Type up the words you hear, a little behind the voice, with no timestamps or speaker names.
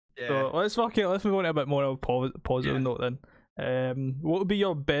Yeah. So let's move on to a bit more of a positive note then. What would be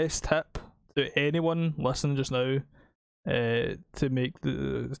your best tip to anyone listening just now, to make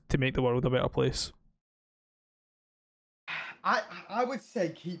the world a better place? I would say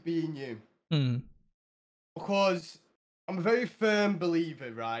keep being you. Mm. Because I'm a very firm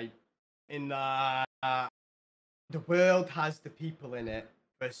believer, right, in that the world has the people in it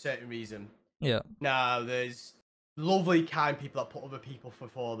for a certain reason. Yeah. Now, there's lovely, kind people that put other people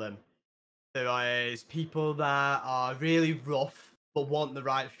before them. There is people that are really rough but want the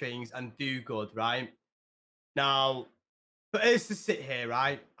right things and do good, right? Now, for us to sit here,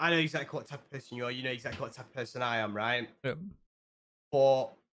 right, I know exactly what type of person you are. You know exactly what type of person I am, right? Yep.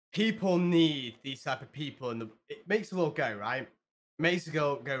 But people need these type of people, and it makes the world go, right? It makes it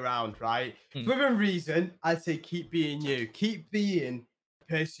go round, right? Mm. So within reason, I'd say keep being you. Keep being the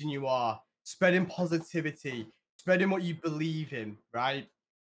person you are. Spreading positivity. Spreading what you believe in, right?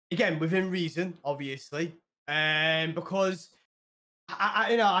 Again, within reason, obviously. Because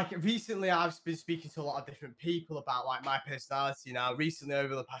recently I've been speaking to a lot of different people about like my personality. Now, recently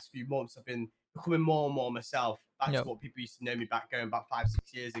over the past few months, I've been becoming more and more myself. That's what people used to know me back going about 5-6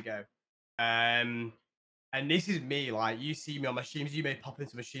 years ago. And this is me. Like, you see me on my streams, you may pop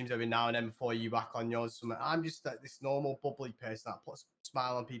into my streams every now and then before you back on yours. I'm just like this normal bubbly person that puts a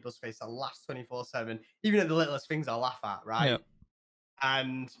smile on people's face, that laughs 24/7, even at the littlest things I laugh at, right? Yep.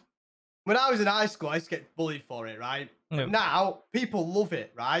 And when I was in high school, I used to get bullied for it, right? Yep. But now people love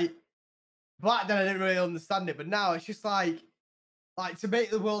it, right? Back then I didn't really understand it, but now it's just like to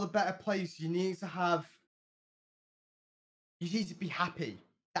make the world a better place, you need to be happy.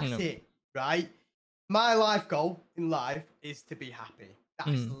 That's it, right? My life goal in life is to be happy.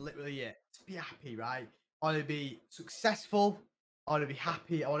 That's literally it. To be happy, right? I want to be successful. I want to be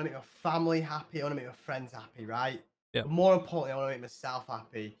happy. I want to make my family happy. I want to make my friends happy, right? Yeah. But more importantly, I want to make myself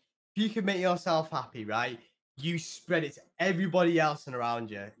happy. If you can make yourself happy, right, you spread it to everybody else and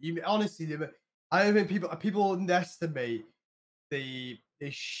around you. You honestly, I don't think people underestimate the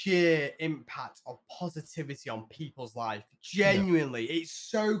sheer impact of positivity on people's life. Genuinely, it's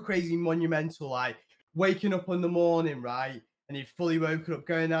so crazy monumental. Like waking up in the morning, right, and you've fully woken up,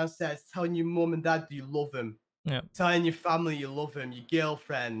 going downstairs, telling your mum and dad you love them, telling your family you love them, your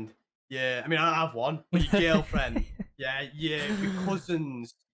girlfriend. Yeah, I mean, I have one, but your girlfriend, yeah, your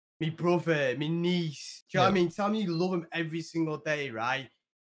cousins, my brother, my niece. Do you know what I mean? Tell me you love them every single day, right?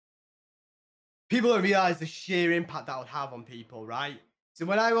 People don't realize the sheer impact that would have on people, right? So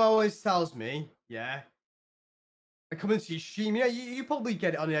when I always tells me, I come into your stream, you probably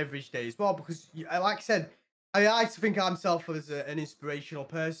get it on an average day as well, because like I said, I like to think of myself as an inspirational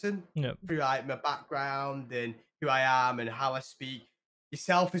person through like my background and who I am and how I speak.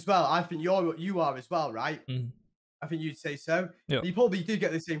 Yourself as well. I think you are as well, right? I think you'd say so. You probably do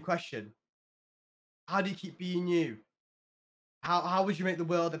get the same question. How do you keep being you? How would you make the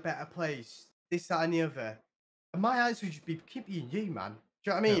world a better place? This, that, and the other. And my answer would just be keep being you, man.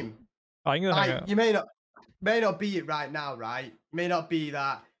 Do you know what I mean? Like, you may not be it right now, right? You may not be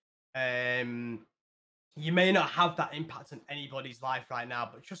that. You may not have that impact on anybody's life right now,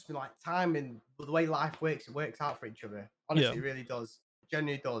 but trust me, like time and the way life works, it works out for each other. Honestly, it really does. It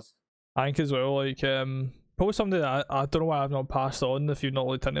genuinely does. I think as well, like probably somebody that I don't know why I've not passed on if you've not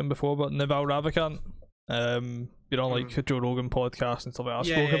looked into him before, but Neville Ravikant. You know, like Joe Rogan podcast and stuff like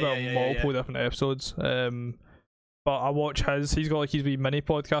that. I spoke about multiple different episodes. But I watch he's got like his wee mini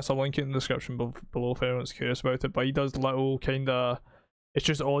podcast. I'll link it in the description below if anyone's curious about it. But he does little it's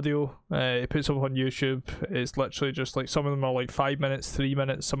just audio. He puts them on YouTube. It's literally just like some of them are like 5 minutes, 3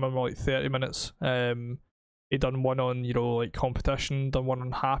 minutes, some of them are like 30 minutes. He done one on, you know, like competition, done one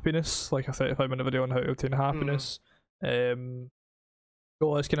on happiness, like a 35-minute video on how to obtain happiness.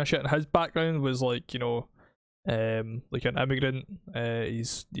 All this kind of shit. And his background was like, you know, like an immigrant.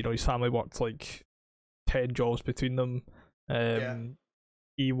 He's, you know, his family worked like 10 jobs between them.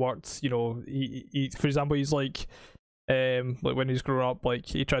 He worked, you know, he for example, he's like when he's growing up, like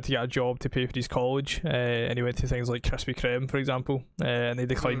he tried to get a job to pay for his college, and he went to things like Krispy Kreme, for example, and they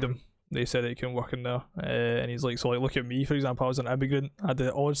declined him. They said he couldn't work in there, and he's like, so like, look at me, for example, I was an immigrant, I had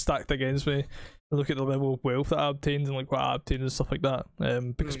the odds stacked against me. Look at the level of wealth that I obtained and like what I obtained and stuff like that.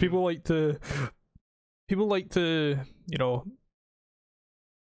 Because people like to, you know,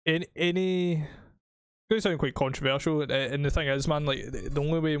 in any. It's going to sound quite controversial, and the thing is, man, like the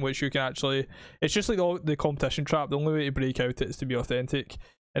only way in which you can actually, it's just like the competition trap. The only way to break out it is to be authentic,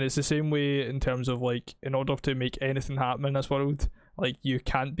 and it's the same way in terms of like, in order to make anything happen in this world, like you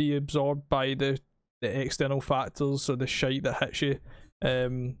can't be absorbed by the external factors or the shite that hits you,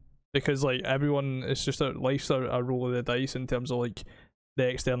 because like everyone, it's just life's a roll of the dice in terms of like the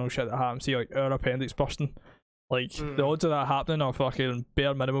external shit that happened. See, like our appendix bursting. Like the odds of that happening are fucking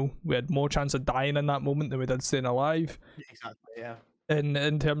bare minimal. We had more chance of dying in that moment than we did staying alive. Exactly, yeah. And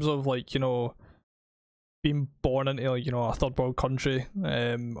in terms of like, you know, being born into like, you know, a third world country,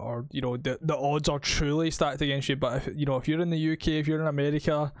 or you know, the odds are truly stacked against you. But if you know, if you're in the UK, if you're in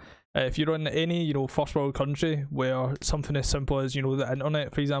America, if you're in any, you know, first world country where something as simple as, you know, the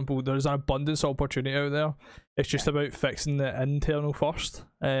internet, for example, there's an abundance of opportunity out there. It's just about fixing the internal first,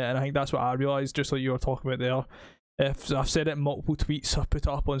 and I think that's what I realised, just like you were talking about there. If I've said it in multiple tweets, I've put it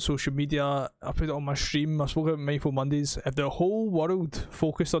up on social media, I put it on my stream, I spoke about Mindful Mondays. If the whole world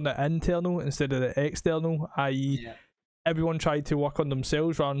focused on the internal instead of the external, i.e. everyone tried to work on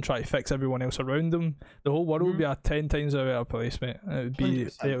themselves rather than try to fix everyone else around them, the whole world would be a 10 times a better place, mate.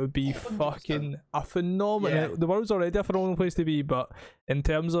 It would be 100%. Fucking a phenomenal. The world's already a phenomenal place to be, but in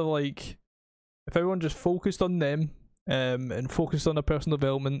terms of like, if everyone just focused on them, and focused on their personal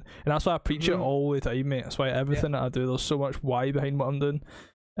development, and that's why I preach it all the time, mate. That's why everything that I do, there's so much why behind what I'm doing.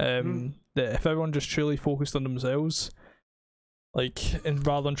 That if everyone just truly focused on themselves, like, and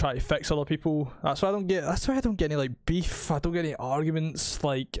rather than try to fix other people, that's why I don't get any like beef. I don't get any arguments.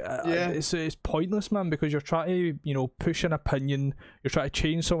 Like, it's pointless, man, because you're trying to, you know, push an opinion, you're trying to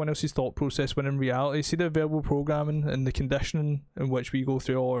change someone else's thought process, when in reality, see the verbal programming and the conditioning in which we go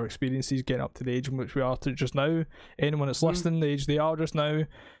through all our experiences getting up to the age in which we are to just now. Anyone that's listening, the age they are just now, you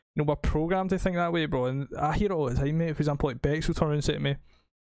know, we're programmed to think that way, bro. And I hear it all the time, mate. For example, like Bex will turn around and say to me,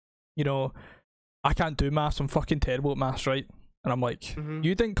 you know, I can't do maths, I'm fucking terrible at maths, right? And I'm like,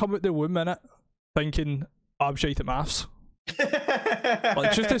 you didn't come out the womb in it thinking I'm shite at maths.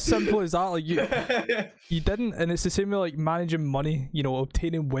 Like, just as simple as that. Like, you didn't. And it's the same with like managing money, you know,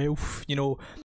 obtaining wealth, you know,